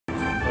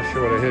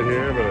sure what I hit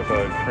here, but I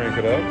thought I'd crank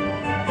it up.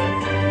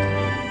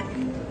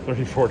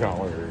 $34.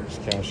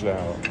 Cash it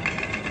out.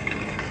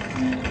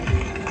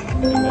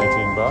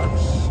 19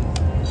 bucks.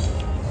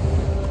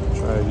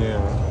 Try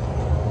again.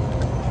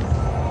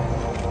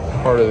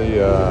 Part of the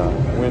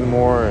win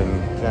more and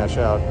cash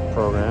out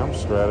program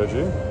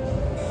strategy.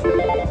 There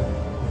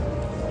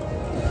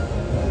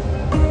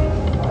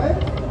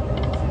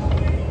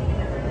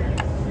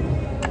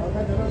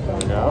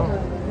we go.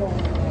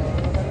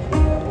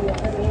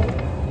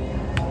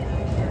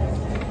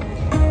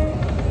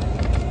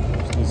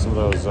 Just need some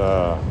of those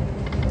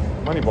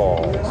money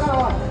balls.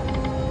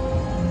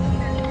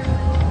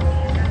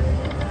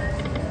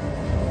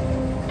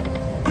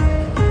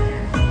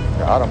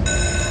 Got them.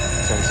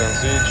 10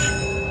 cents each.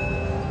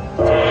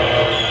 20,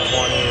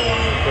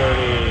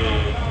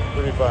 30,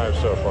 35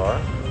 so far.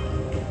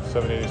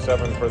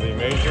 787 for the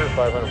major,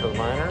 500 for the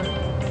minor.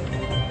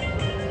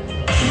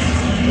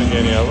 Take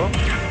any of them.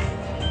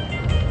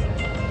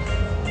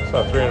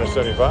 So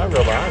 375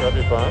 go by, that'd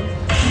be fun.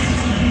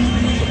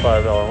 It's a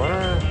 $5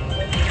 winner.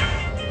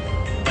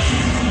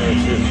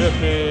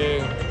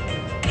 250.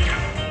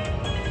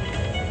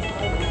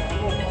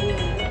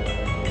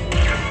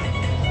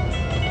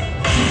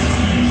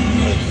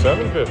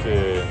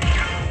 $750.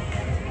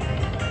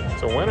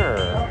 It's a winner.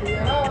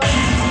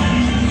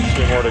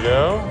 2 more to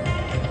go.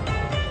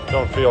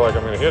 Don't feel like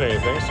I'm going to hit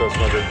anything, so it's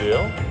no big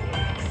deal.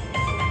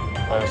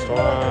 Last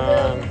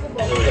one.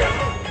 Here we go.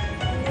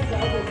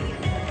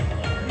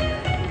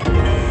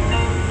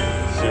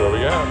 Let's see what we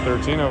got.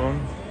 13 of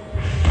them.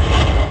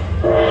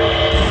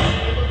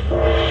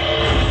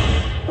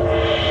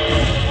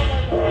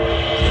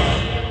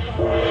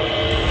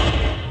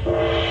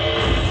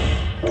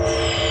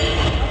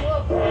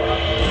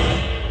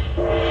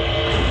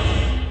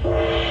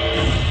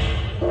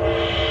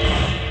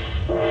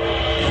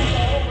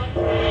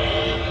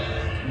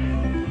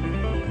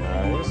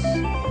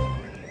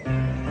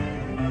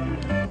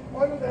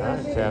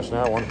 Cash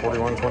now,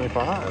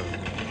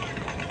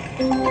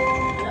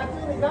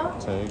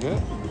 $141.25. Take it.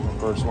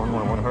 First one,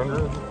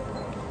 100.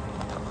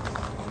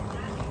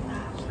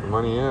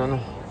 Money in,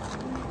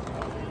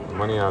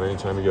 money out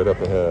anytime you get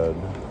up ahead.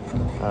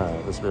 All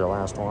right, this will be our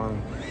last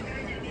one.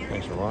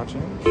 Thanks for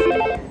watching.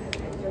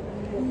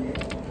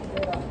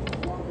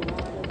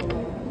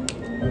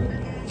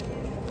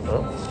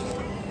 Oh,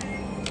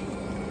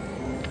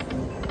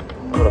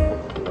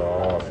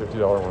 a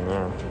 $50 one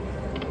there.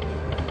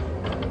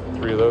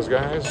 3 of those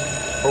guys.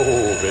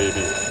 Oh,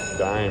 baby.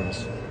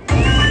 Dimes.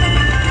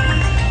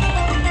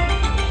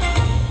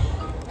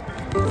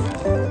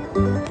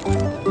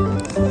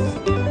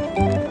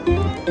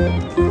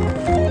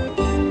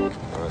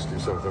 Let's do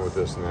something with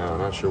this now.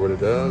 Not sure what it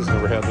does.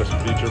 Never had this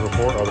feature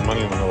before. Oh, the money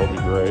in the middle will be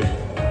great.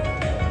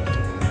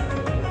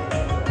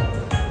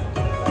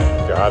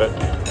 Got it.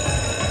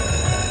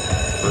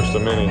 First a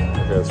mini.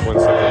 Okay, let's win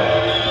something.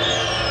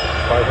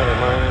 500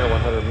 minor,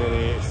 100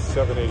 mini,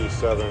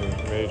 787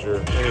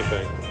 major,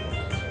 anything.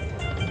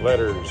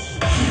 Letters.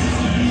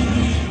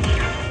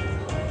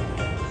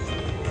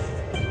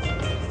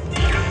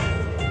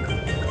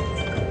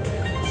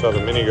 Saw the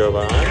mini go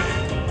by.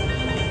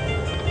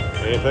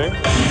 Anything?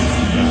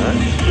 Alright,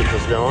 keep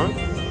this going.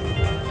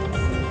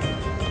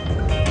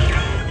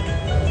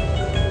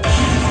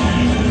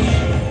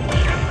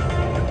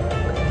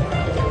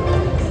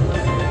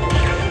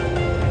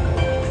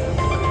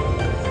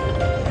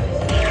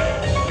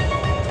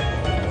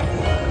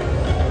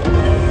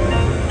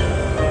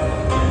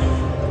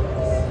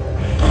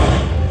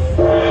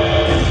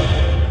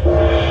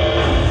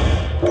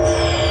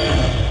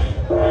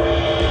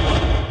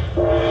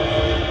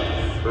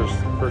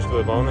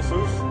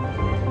 Bonuses.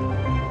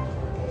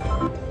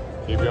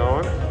 Keep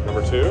going.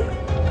 Number 2.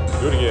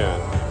 Do it again.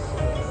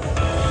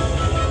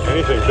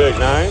 Anything big,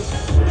 nice.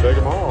 Take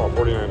them all.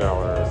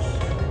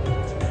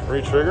 $49.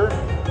 Re-trigger.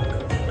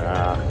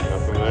 Ah,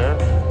 nothing there.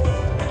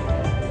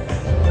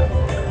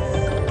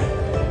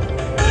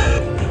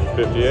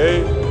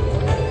 58.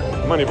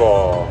 Money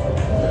ball.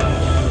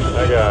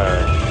 That guy.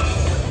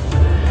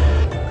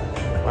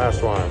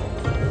 Last one.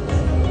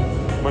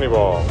 Money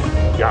ball.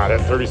 Got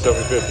it.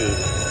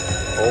 $37.50.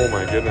 Oh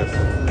my goodness.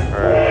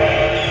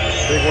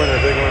 Alright. Big winner,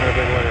 big winner,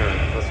 big winner.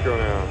 Let's go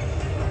now.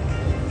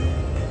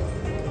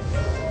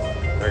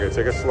 Okay,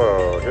 take it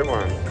slow. Hit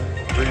one.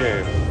 3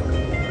 games.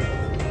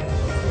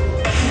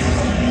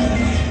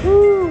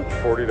 Woo!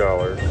 $40.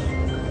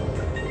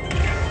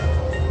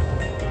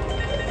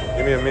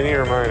 Give me a mini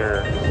or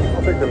minor.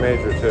 I'll take the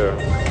major too.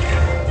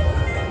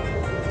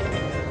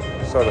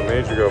 Saw the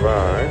major go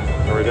by.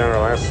 Are we down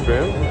our last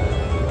spin?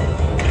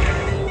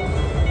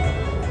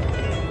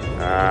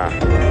 Ah.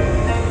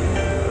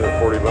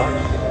 40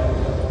 bucks.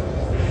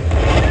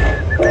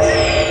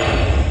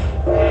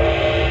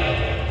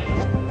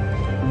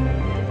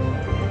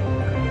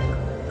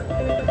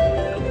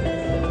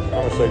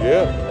 How much I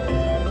get?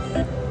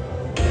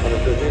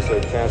 150, so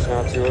cash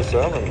out 207.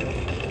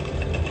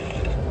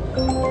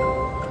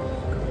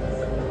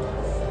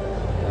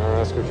 Alright,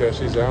 let's go cash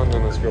these out and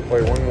then let's go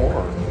play one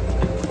more.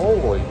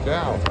 Holy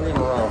cow, 3 in a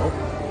row.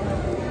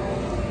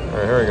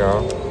 Alright, here we go.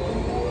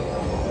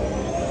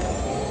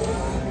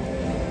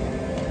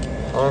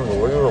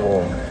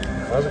 Unbelievable.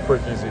 That's a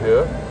quick, easy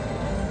hit.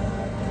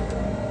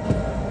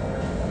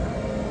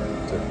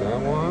 Take that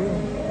one.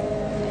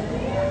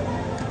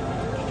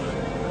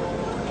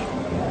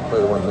 Play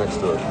the one next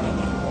to it.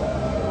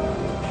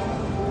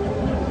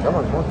 Come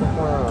on, come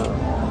on.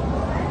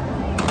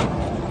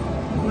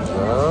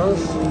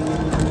 Yes.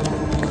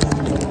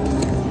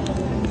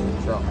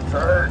 Drop my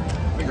card.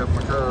 Pick up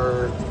my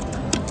card.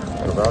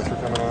 Got a voucher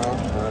coming out.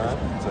 Alright,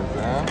 take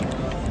that.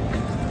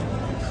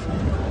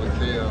 The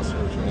chaos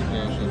version of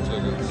cash and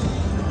tickets.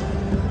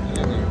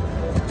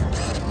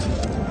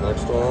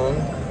 Next one.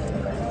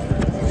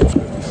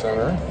 50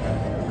 center.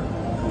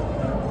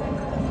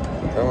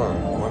 Come on,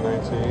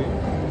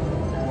 119.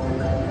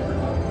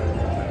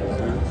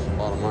 A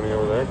lot of money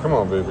over there. Come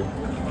on, baby.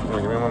 Come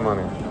on, give me my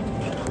money.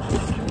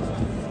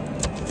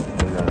 What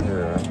do we got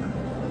here?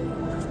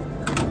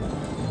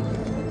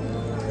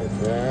 Take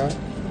that.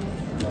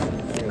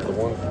 Here's the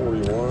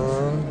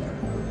 141.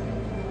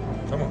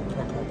 Come on, come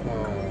on, come on, come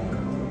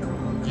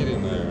on. Get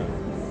in there.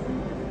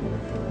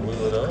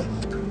 Glue it up.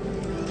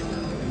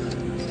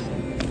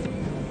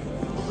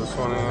 Put this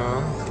one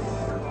in.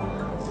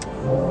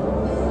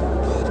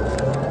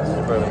 See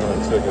if I have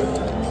another ticket.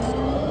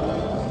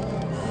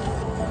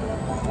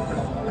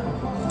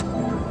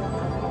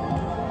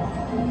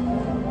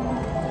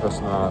 That's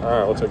not.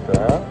 Alright, we'll take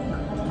that.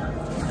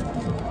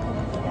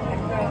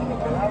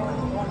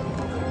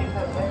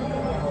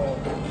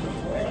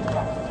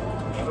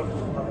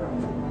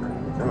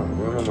 Come on,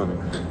 give me my money.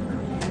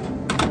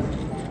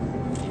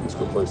 Let's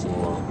go play some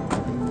more.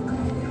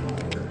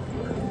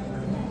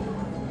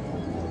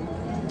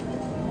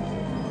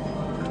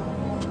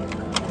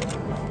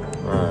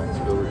 Alright, let's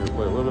go over here and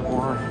play a little bit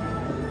more.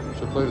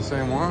 Should I play the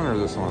same one or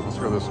this one? Let's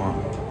go this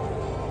one.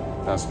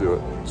 Let's do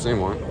it. Same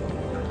one.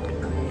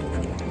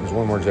 There's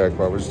one more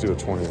jackpot. We'll just do a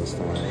 20 this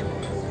time.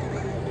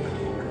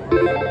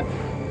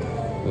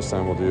 This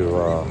time we'll do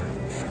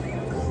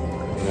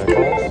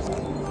nickels.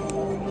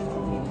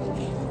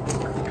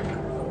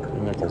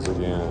 Nickels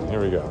again. Here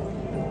we go.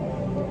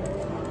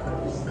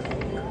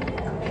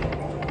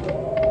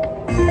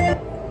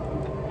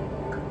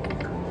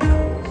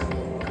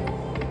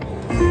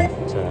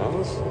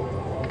 Tens.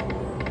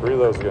 3 of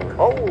those again.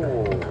 Oh!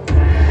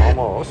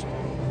 Almost.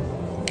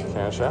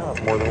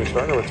 Cashapp. More than we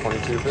started with,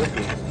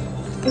 $22.50.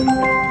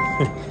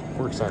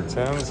 Works on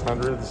 10s,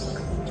 100s,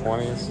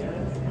 20s.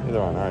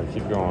 Either one. Alright,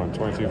 keep going.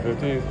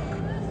 $22.50.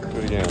 Do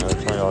it again. Another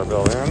 $20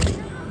 bill in.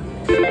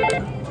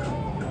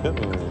 Hit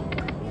me.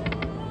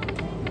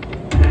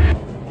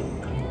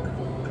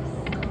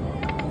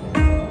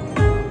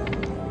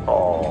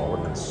 Oh,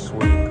 look at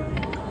sweet.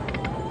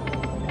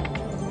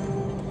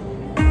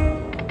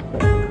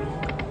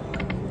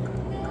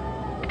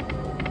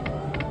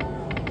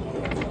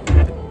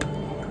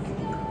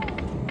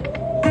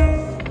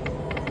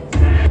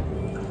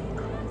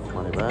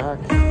 Back.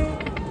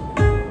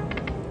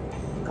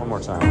 One more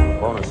time.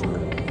 Bonus in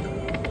there.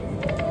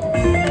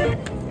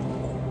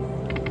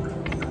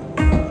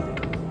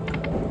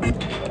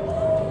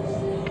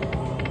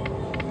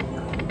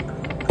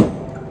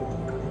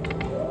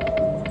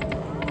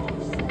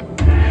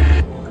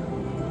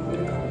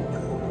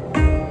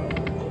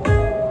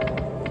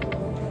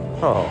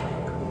 Oh.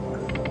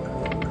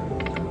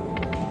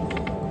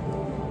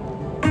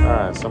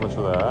 Alright, so much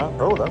for that.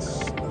 Oh,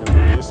 that's gonna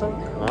be decent.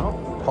 No?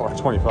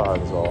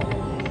 $1.25 is all.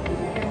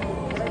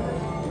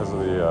 Because of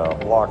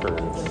the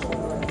lockers.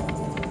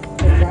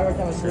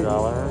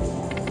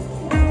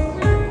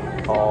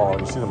 $2. Oh,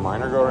 you see the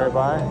miner go right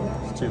by?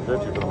 It's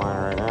 $2.50 for the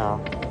miner right now.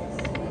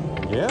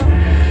 Yeah.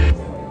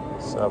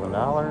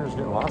 $7.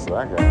 Getting lots of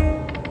that guy.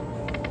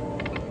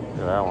 Look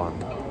at that one.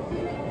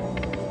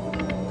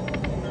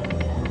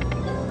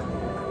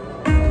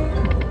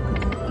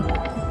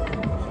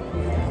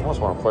 I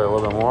almost want to play a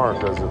little bit more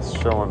because it's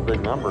showing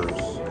big numbers.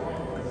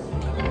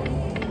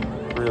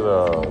 3 of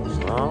those,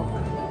 no?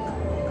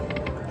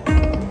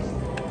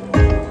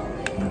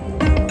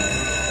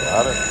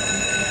 Got it.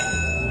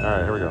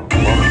 Alright, here we go.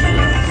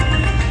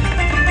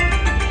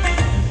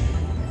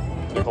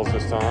 Nickels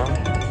this time.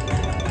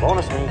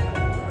 Bonus me.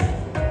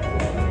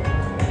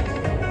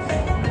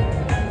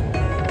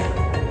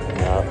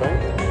 Nothing.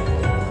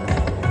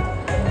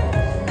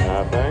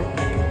 Nothing.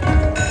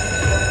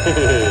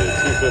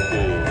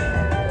 $2.50.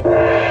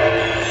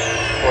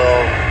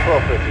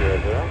 $12.50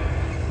 right there.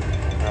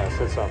 Alright,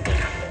 hit something.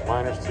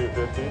 Minus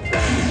 $2.50.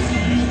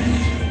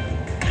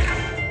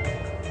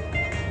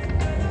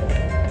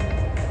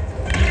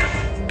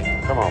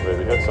 Come on,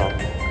 baby, hit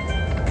something.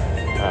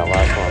 Ah,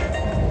 last one.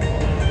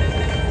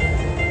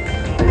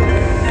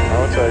 I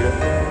will take it.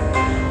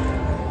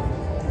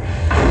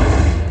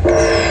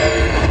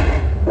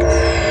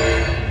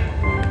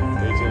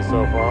 So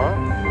far.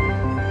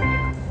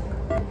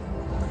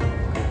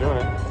 Keep doing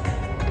it.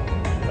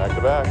 Back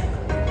to back.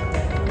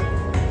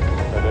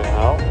 That didn't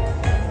help.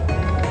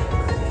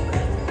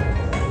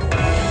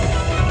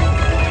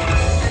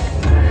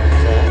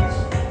 Thanks.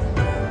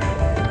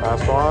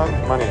 Last one.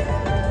 Money.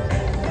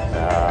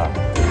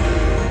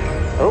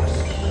 Oops,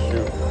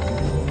 shoot.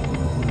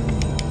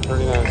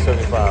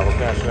 $39.75. We'll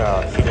cash it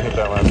out. Should have hit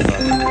that last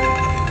time.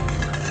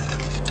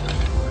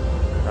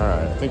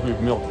 Alright, I think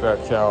we've milked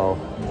that cow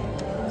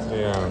to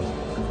the end.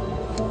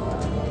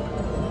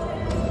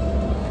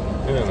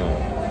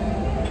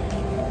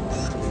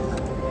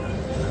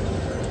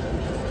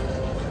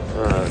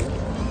 Alright,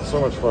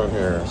 so much fun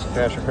here. It's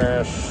Cash or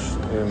Crash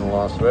in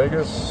Las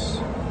Vegas.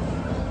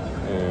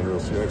 And we'll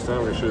see you next time.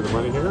 We're going to show you the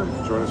money here.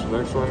 Join us for the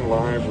next one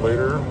live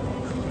later.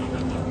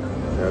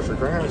 Cash or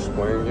Crash,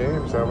 playing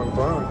games, having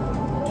fun.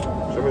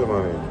 Show me the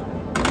money.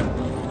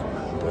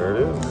 There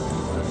it is.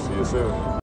 See you soon.